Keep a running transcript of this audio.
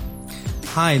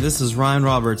Hi, this is Ryan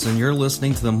Roberts, and you're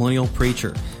listening to The Millennial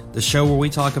Preacher, the show where we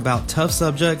talk about tough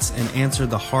subjects and answer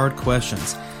the hard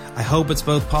questions. I hope it's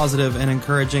both positive and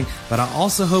encouraging, but I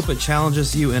also hope it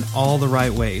challenges you in all the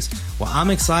right ways. Well, I'm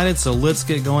excited, so let's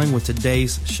get going with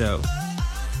today's show.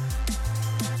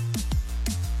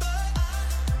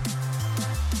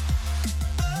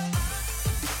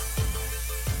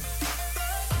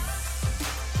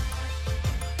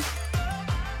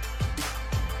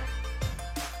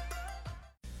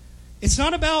 It's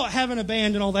not about having a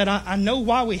band and all that. I know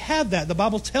why we have that. The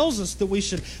Bible tells us that we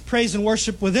should praise and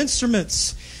worship with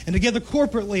instruments and together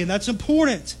corporately, and that's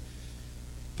important.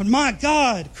 But my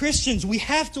God, Christians, we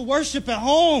have to worship at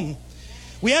home.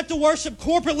 We have to worship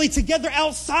corporately together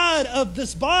outside of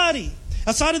this body.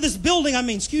 Outside of this building,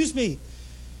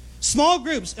 Small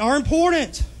groups are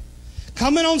important.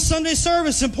 Coming on Sunday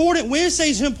service, important.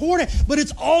 Wednesdays, important. But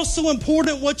it's also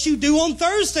important what you do on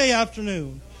Thursday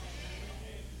afternoon.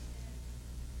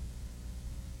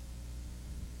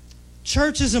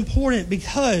 Church is important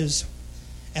because,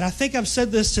 and I think I've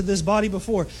said this to this body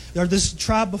before, or this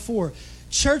tribe before,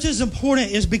 church is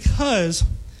important is because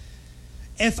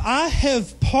if I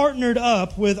have partnered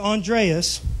up with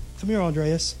Andreas, come here,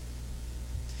 Andreas.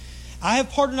 I have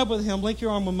partnered up with him, link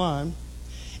your arm with mine,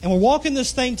 and we're walking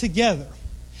this thing together.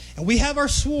 And we have our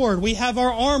sword, we have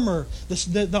our armor,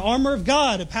 the armor of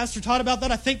God. And Pastor taught about that,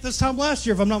 I think, this time last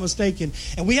year, if I'm not mistaken.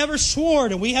 And we have our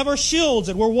sword, and we have our shields,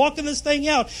 and we're walking this thing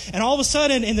out. And all of a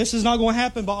sudden, and this is not going to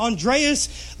happen, but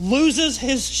Andreas loses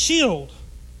his shield.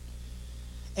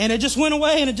 And it just went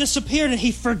away, and it disappeared, and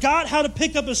he forgot how to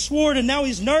pick up his sword, and now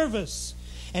he's nervous.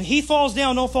 And he falls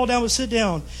down. Don't fall down, but sit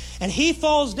down. And he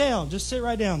falls down. Just sit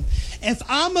right down. If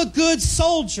I'm a good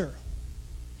soldier,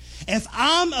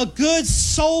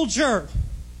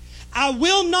 I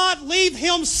will not leave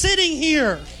him sitting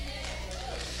here.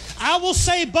 I will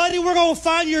say, buddy, we're going to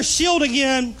find your shield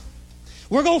again.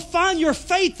 We're going to find your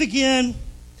faith again.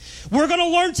 We're going to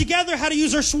learn together how to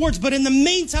use our swords. But in the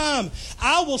meantime,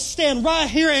 I will stand right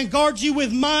here and guard you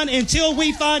with mine until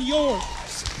we find yours.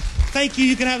 Thank you.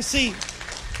 You can have a seat.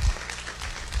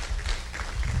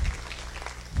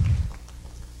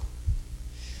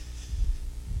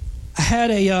 I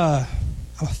had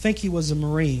I think he was a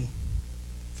Marine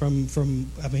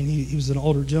he was an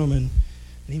older gentleman,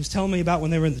 and he was telling me about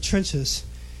when they were in the trenches.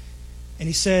 And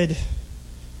he said,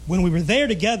 when we were there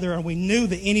together and we knew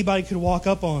that anybody could walk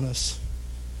up on us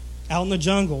out in the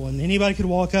jungle and anybody could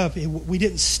walk up, we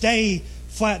didn't stay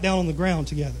flat down on the ground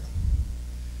together.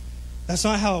 That's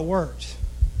not how it worked.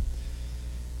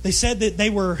 They said that they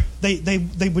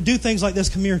would do things like this.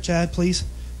 Come here, Chad, please.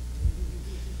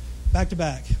 Back to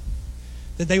back.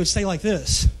 That they would stay like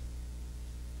this.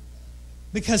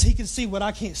 Because he can see what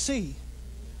I can't see.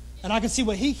 And I can see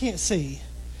what he can't see.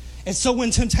 And so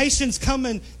when temptation's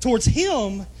coming towards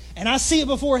him, and I see it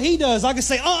before he does, I can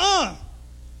say,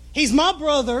 he's my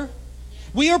brother.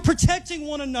 We are protecting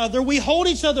one another. We hold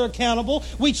each other accountable.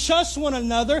 We trust one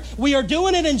another. We are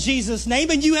doing it in Jesus' name.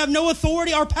 And you have no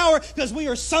authority or power because we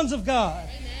are sons of God.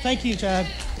 Amen. Thank you, Chad.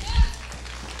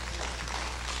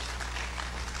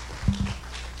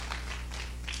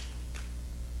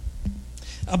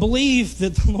 I believe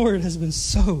that the Lord has been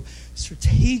so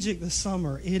strategic this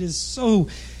summer. It is so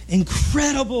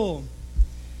incredible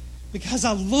because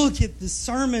I look at the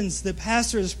sermons that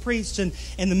Pastor has preached and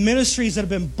the ministries that have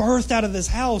been birthed out of this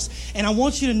house, and I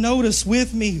want you to notice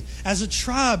with me as a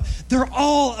tribe, they're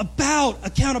all about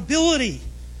accountability.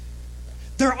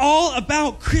 They're all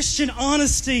about Christian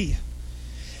honesty.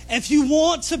 If you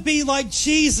want to be like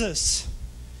Jesus,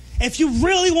 if you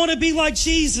really want to be like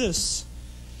Jesus,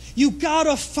 you got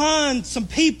to find some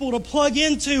people to plug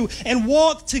into and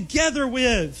walk together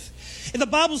with. And the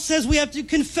Bible says we have to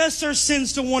confess our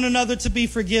sins to one another to be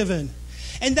forgiven.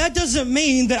 And that doesn't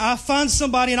mean that I find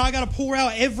somebody and I got to pour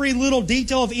out every little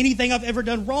detail of anything I've ever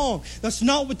done wrong. That's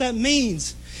not what that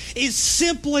means. It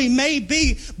simply may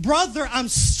be, brother, I'm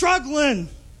struggling.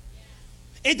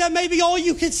 That may be all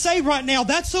you can say right now.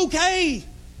 That's okay.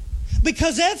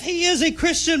 Because if he is a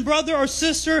Christian brother or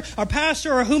sister or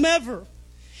pastor or whomever,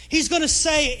 he's going to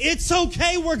say, it's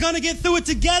okay, we're going to get through it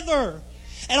together.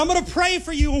 And I'm going to pray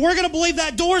for you, and we're going to believe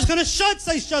that door is going to shut.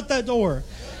 Say, shut that door.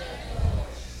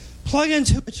 Plug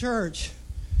into a church.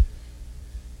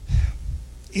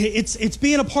 It's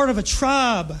being a part of a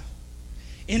tribe.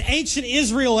 In ancient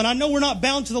Israel, and I know we're not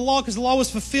bound to the law because the law was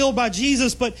fulfilled by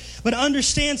Jesus, but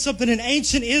understand something. In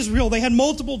ancient Israel, they had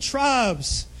multiple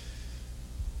tribes.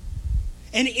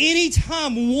 And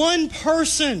anytime one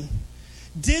person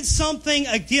did something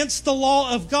against the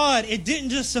law of God, it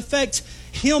didn't just affect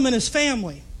him and his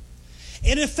family.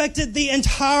 It affected the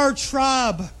entire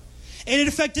tribe. And it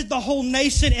affected the whole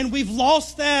nation, and we've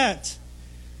lost that.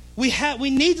 We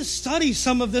need to study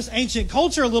some of this ancient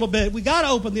culture a little bit. We got to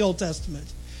open the Old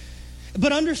Testament.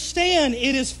 But understand,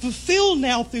 it is fulfilled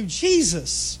now through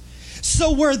Jesus.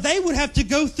 So where they would have to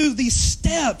go through these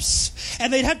steps,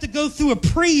 and they'd have to go through a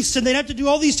priest, and they'd have to do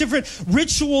all these different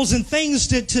rituals and things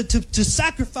to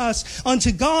sacrifice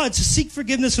unto God, to seek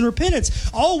forgiveness and repentance.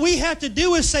 All we have to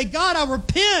do is say, God, I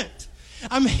repent.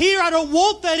 I'm here. I don't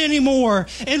want that anymore.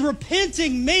 And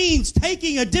repenting means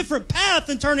taking a different path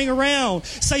and turning around.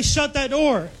 Say, shut that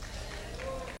door.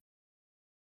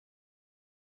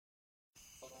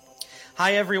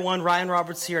 Hi everyone, Ryan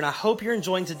Roberts here, and I hope you're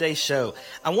enjoying today's show.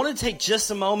 I want to take just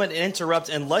a moment and interrupt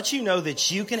and let you know that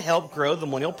you can help grow The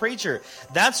Millennial Preacher.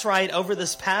 That's right, over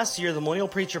this past year, The Millennial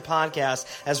Preacher podcast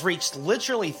has reached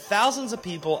literally thousands of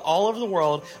people all over the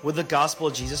world with the gospel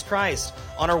of Jesus Christ.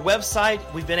 On our website,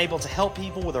 we've been able to help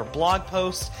people with our blog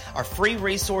posts, our free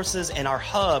resources, and our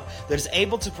hub that is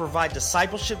able to provide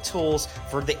discipleship tools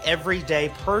for the everyday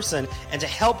person and to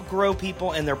help grow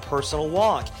people in their personal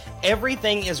walk.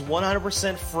 Everything is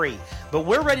 100% free, but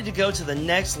we're ready to go to the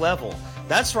next level.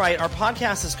 That's right, our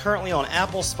podcast is currently on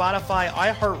Apple, Spotify,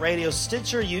 iHeartRadio,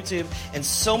 Stitcher, YouTube, and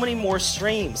so many more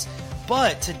streams.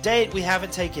 But to date, we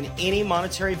haven't taken any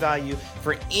monetary value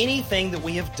for anything that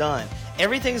we have done.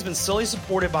 Everything has been solely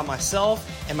supported by myself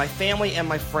and my family and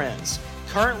my friends.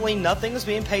 Currently, nothing is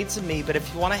being paid to me, but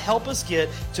if you want to help us get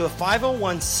to a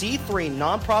 501c3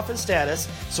 nonprofit status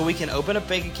so we can open a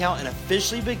bank account and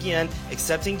officially begin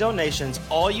accepting donations,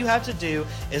 all you have to do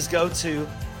is go to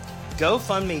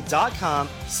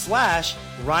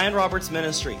GoFundMe.com/Ryan Roberts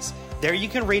Ministries. There you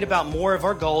can read about more of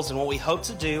our goals and what we hope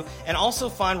to do, and also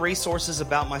find resources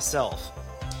about myself.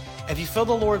 If you feel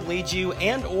the Lord lead you,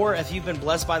 and or if you've been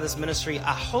blessed by this ministry,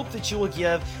 I hope that you will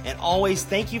give, and always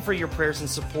thank you for your prayers and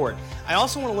support. I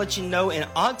also want to let you know in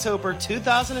October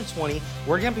 2020,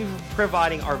 we're going to be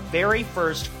providing our very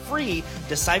first free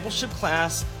discipleship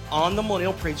class on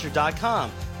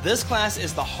themillennialpreacher.com. This class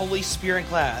is the Holy Spirit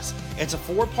class. It's a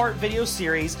 4-part video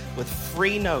series with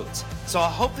free notes. So I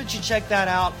hope that you check that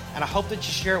out, and I hope that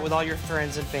you share it with all your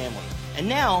friends and family. And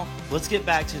now, let's get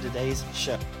back to today's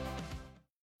show.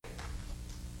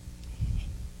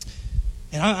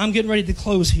 And I'm getting ready to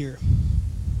close here.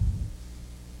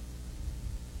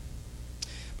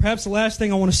 Perhaps the last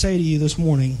thing I want to say to you this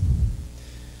morning,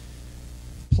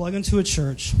 plug into a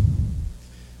church,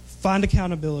 find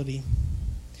accountability,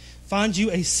 find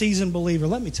you a seasoned believer.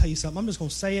 Let me tell you something. I'm just going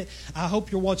to say it. I hope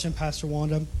you're watching, Pastor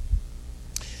Wanda.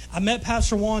 I met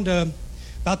Pastor Wanda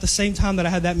about the same time that I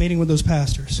had that meeting with those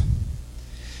pastors.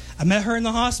 I met her in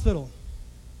the hospital.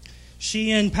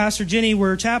 She and Pastor Jenny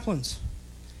were chaplains.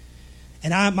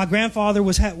 And my grandfather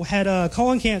had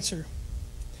colon cancer,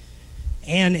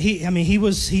 and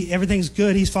everything's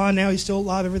good. He's fine now. He's still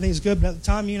alive. Everything's good. But at the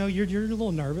time, you're a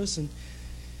little nervous, and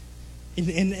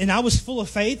I was full of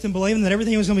faith and believing that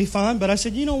everything was going to be fine. But I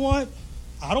said, you know what?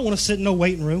 I don't want to sit in no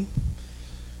waiting room.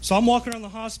 So I'm walking around the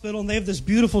hospital, and they have this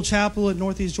beautiful chapel at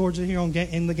Northeast Georgia here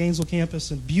in the Gainesville campus,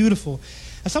 and beautiful.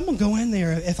 I said, I'm going to go in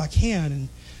there if I can, and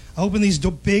I open these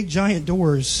big giant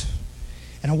doors.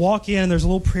 And I walk in, and there's a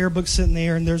little prayer book sitting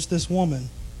there, and there's this woman.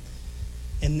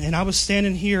 And I was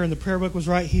standing here, and the prayer book was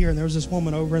right here, and there was this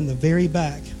woman over in the very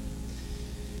back.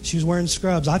 She was wearing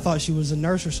scrubs. I thought she was a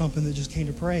nurse or something that just came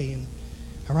to pray. And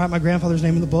I write my grandfather's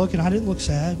name in the book, and I didn't look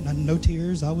sad. No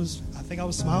tears. I think I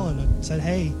was smiling. I said,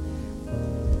 hey.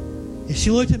 And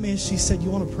she looked at me, and she said, you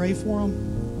want to pray for him?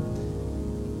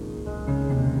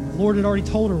 The Lord had already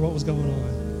told her what was going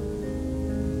on.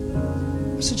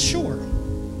 I said, sure.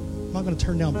 I'm not going to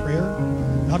turn down prayer.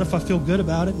 Not if I feel good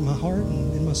about it in my heart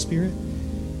and in my spirit.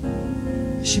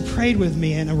 She prayed with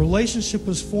me, and a relationship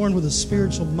was formed with a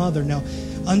spiritual mother. Now,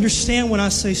 understand when I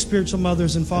say spiritual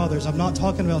mothers and fathers, I'm not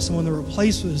talking about someone that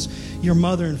replaces your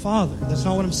mother and father. That's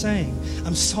not what I'm saying.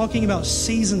 I'm talking about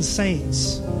seasoned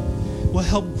saints will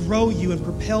help grow you and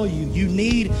propel you. You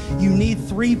need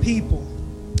 3 people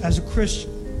as a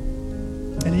Christian.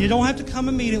 And you don't have to come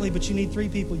immediately, but you need 3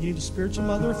 people. You need a spiritual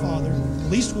mother or father,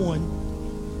 at least one.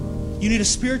 You need a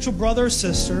spiritual brother or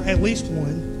sister, at least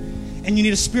one. And you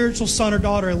need a spiritual son or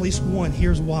daughter, at least one.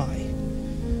 Here's why.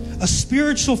 A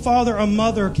spiritual father or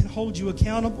mother can hold you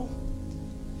accountable,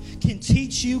 can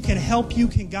teach you, can help you,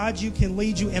 can guide you, can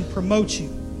lead you, and promote you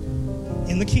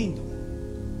in the kingdom.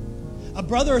 A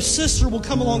brother or sister will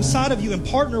come alongside of you and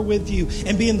partner with you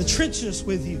and be in the trenches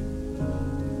with you.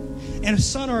 And a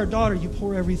son or a daughter, you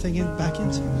pour everything back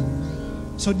into.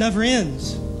 So it never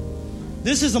ends.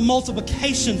 This is a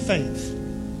multiplication faith.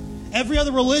 Every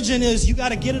other religion is you got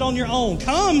to get it on your own.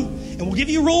 Come And we'll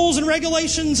give you rules and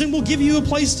regulations, and we'll give you a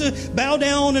place to bow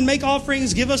down and make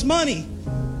offerings, give us money.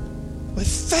 But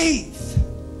faith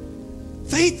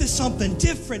is something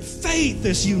different. Faith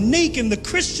is unique, and the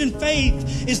Christian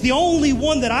faith is the only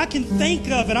one that I can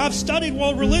think of. And I've studied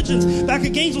world religions back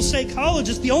at Gainesville State College.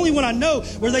 It's the only one I know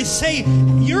where they say,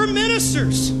 you're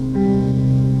ministers.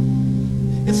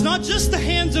 It's not just the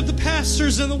hands of the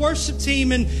pastors and the worship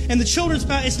team and the children's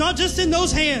pastor. It's not just in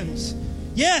those hands.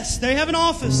 Yes, they have an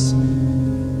office,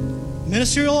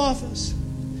 ministerial office.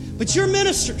 But you're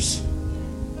ministers.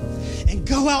 And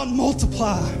go out and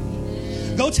multiply.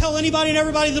 Go tell anybody and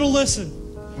everybody that'll listen.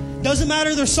 Doesn't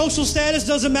matter their social status,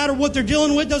 doesn't matter what they're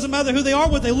dealing with, doesn't matter who they are,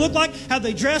 what they look like, how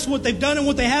they dress, what they've done and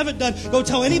what they haven't done. Go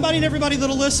tell anybody and everybody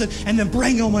that'll listen, and then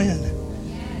bring them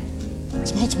in.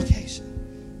 It's multiplication.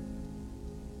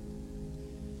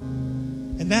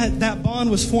 And that bond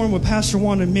was formed with Pastor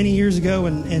Wanda many years ago,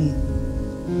 and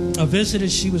I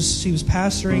visited. She was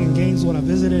pastoring in Gainesville, and I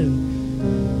visited,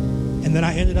 and then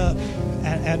I ended up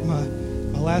at my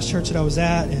last church that I was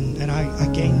at, and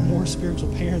I gained more spiritual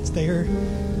parents there.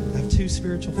 I have 2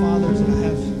 spiritual fathers, and I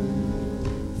have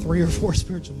 3 or 4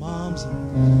 spiritual moms,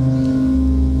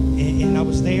 and I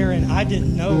was there, and I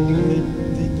didn't know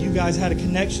that you guys had a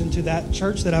connection to that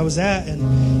church that I was at.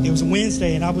 And it was a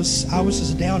Wednesday, and I was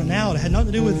just down and out. It had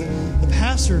nothing to do with the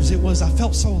pastors. It was, I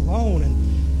felt so alone, and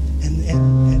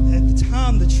at the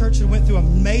time the church had went through a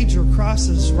major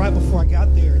crisis right before I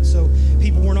got there, and so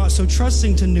people were not so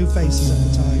trusting to new faces at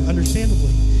the time,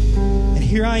 understandably. And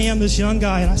here I am, this young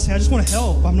guy, and I say, I just want to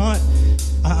help. I'm not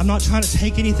trying to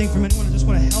take anything from anyone. I just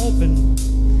want to help.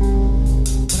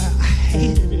 But I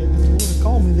hated it. The Lord had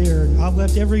called me there, and I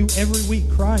left every week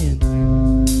crying.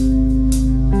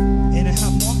 And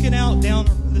I'm walking out down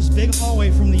this big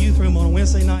hallway from the youth room on a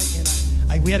Wednesday night, and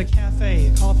we had a cafe,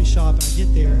 a coffee shop, and I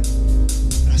get there,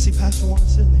 and I see Pastor Wanda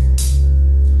sitting there.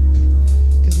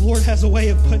 Because the Lord has a way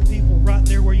of putting people right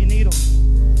there where you need them.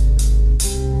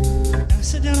 And I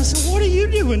sit down, I said, what are you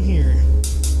doing here?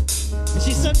 And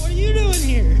she said, what are you doing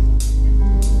here?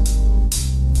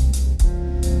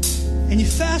 And you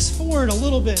fast forward a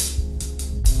little bit,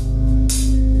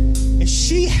 and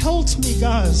she helped me,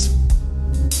 guys,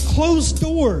 close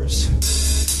doors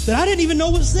that I didn't even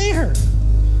know was there.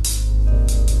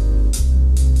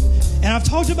 And I've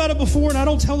talked about it before, and I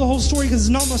don't tell the whole story because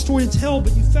it's not my story to tell,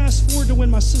 but you fast forward to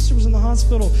when my sister was in the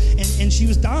hospital and she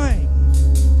was dying.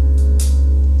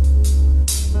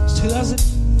 It was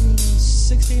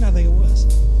 2016, I think it was.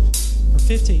 Or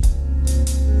 15.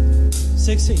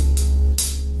 16.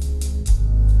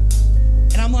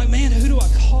 And I'm like, man, who do I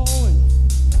call? And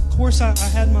of course, I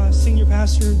had my senior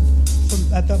pastor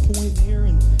from at that point there,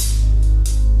 and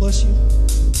bless you.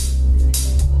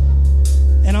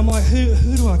 And I'm like,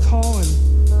 who do I call? And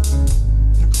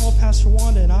I called Pastor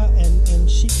Wanda, and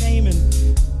she came, and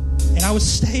I would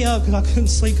stay up because I couldn't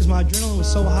sleep because my adrenaline was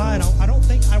so high. And I don't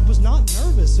think I was not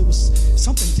nervous. It was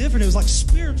something different. It was like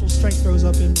spiritual strength rose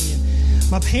up in me. And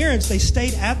my parents, they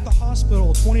stayed at the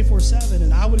hospital 24/7,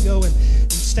 and I would go and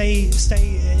stay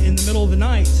in the middle of the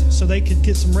night so they could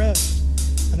get some rest.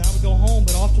 And then I would go home,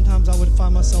 but oftentimes I would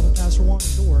find myself at Pastor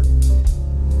Wanda's door.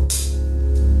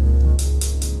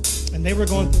 And they were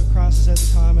going through a crisis at the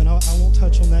time, and I won't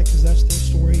touch on that because that's their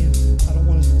story, and I don't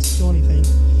want to steal anything.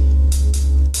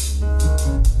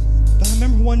 But I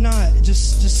remember one night,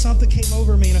 just something came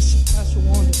over me, and I said, Pastor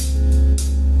Wanda,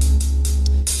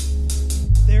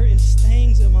 there is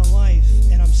things in my life,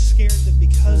 and I'm scared that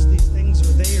because these things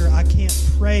are there, I can't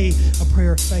pray a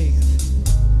prayer of faith.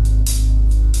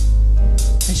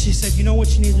 And she said, you know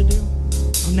what you need to do?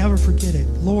 I'll never forget it.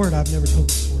 Lord, I've never told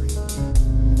this story.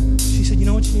 She said, you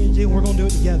know what you need to do? We're going to do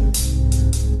it together.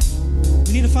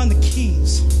 We need to find the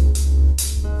keys.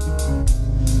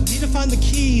 We need to find the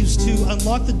keys to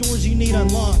unlock the doors you need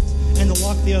unlocked and to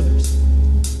lock the others.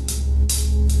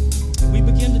 And we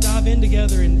began to dive in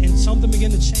together, and something began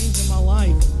to change in my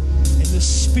life. And this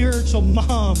spiritual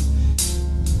mom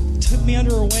took me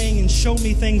under her wing and showed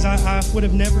me things I would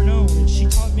have never known. And she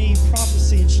taught me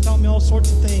prophecy, and she taught me all sorts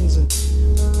of things. And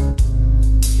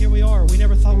here we are. We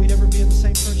never thought we'd ever be at the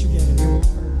same church again, and here we are.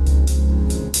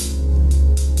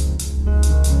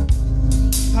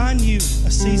 Find you a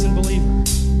seasoned believer.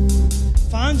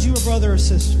 Find you a brother or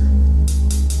sister.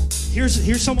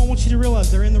 Here's something I want you to realize.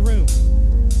 They're in the room.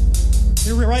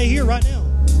 They're right here, right now.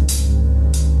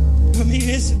 I mean,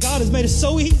 God has made it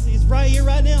so easy. It's right here,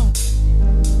 right now.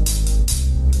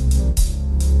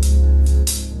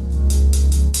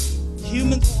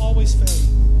 Humans will always fail you.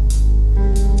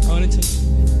 Unintentionally.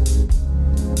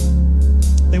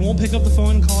 They won't won't pick up the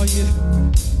phone and call you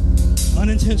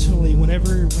unintentionally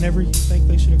whenever you think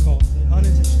they should have called.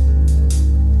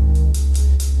 Unintentionally.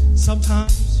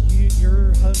 Sometimes your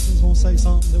husband's going to say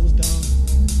something that was dumb.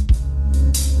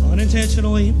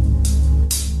 Unintentionally.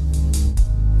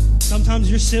 Sometimes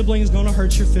your sibling's going to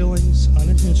hurt your feelings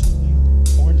unintentionally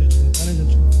or intentionally.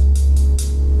 Unintentionally.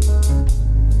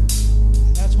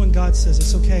 And that's when God says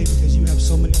it's okay because you have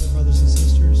so many other brothers and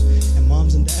sisters and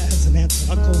moms and dads and aunts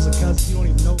and uncles and cousins you don't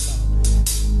even know about.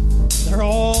 They're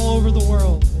all over the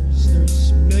world.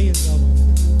 There's millions of them.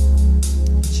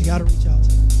 But you got to reach out to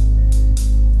them.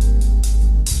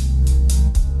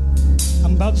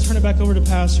 I'm about to turn it back over to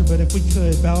Pastor, but if we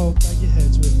could, bow your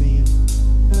heads with me.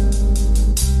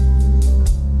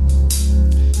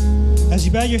 As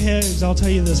you bow your heads, I'll tell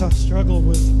you this. I've struggled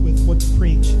with what to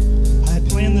preach. I had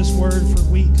planned this word for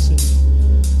weeks, and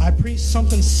I preached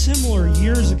something similar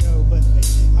years ago, but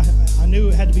I knew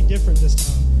it had to be different this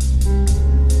time.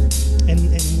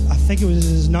 And I think it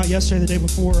was not yesterday, the day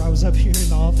before, I was up here in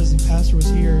the office and Pastor was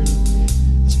here. And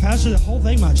I said, Pastor, the whole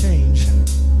thing might change.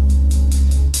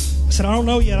 I said, I don't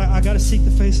know yet. I got to seek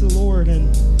the face of the Lord. And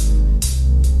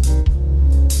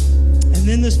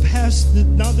then this past,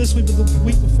 not this week, but the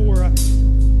week before, an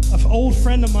old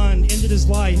friend of mine ended his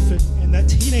life. And that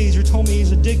teenager told me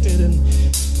he's addicted. And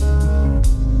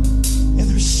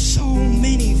there's so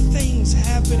many things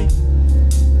happening.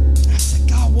 I said,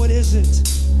 God, what is it?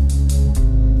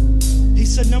 He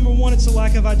said, number one, it's a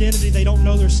lack of identity. They don't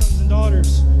know their sons and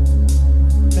daughters.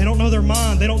 They don't know their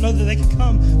mind. They don't know that they can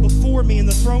come before me in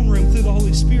the throne room through the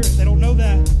Holy Spirit. They don't know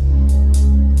that.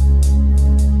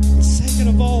 And second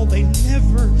of all, they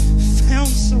never found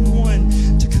someone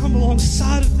to come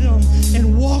alongside of them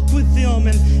and walk with them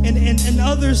and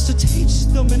others to teach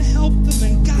them and help them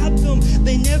and guide them.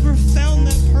 They never found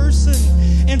that person.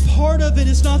 And part of it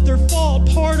is not their fault.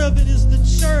 Part of it is the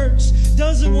church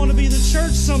doesn't want to be the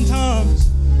church sometimes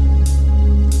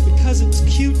because it's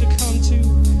cute to come to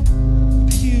a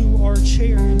pew or a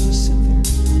chair and just sit there.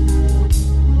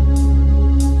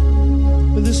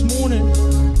 But this morning,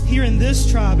 here in this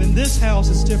tribe, in this house,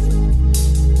 it's different.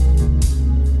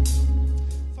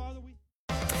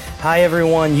 Hi,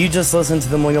 everyone. You just listened to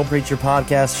the Millennial Preacher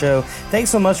podcast show.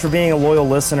 Thanks so much for being a loyal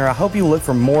listener. I hope you look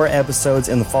for more episodes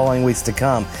in the following weeks to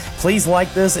come. Please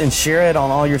like this and share it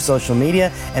on all your social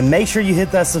media, and make sure you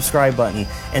hit that subscribe button.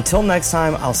 Until next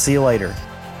time, I'll see you later.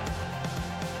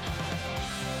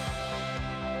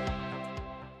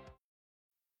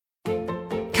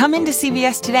 Come into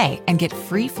CVS today and get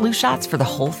free flu shots for the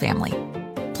whole family.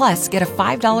 Plus, get a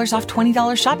 $5 off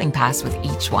 $20 shopping pass with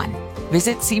each one.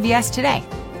 Visit CVS today.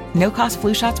 No cost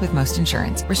flu shots with most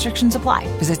insurance. Restrictions apply.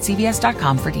 Visit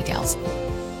CVS.com for details.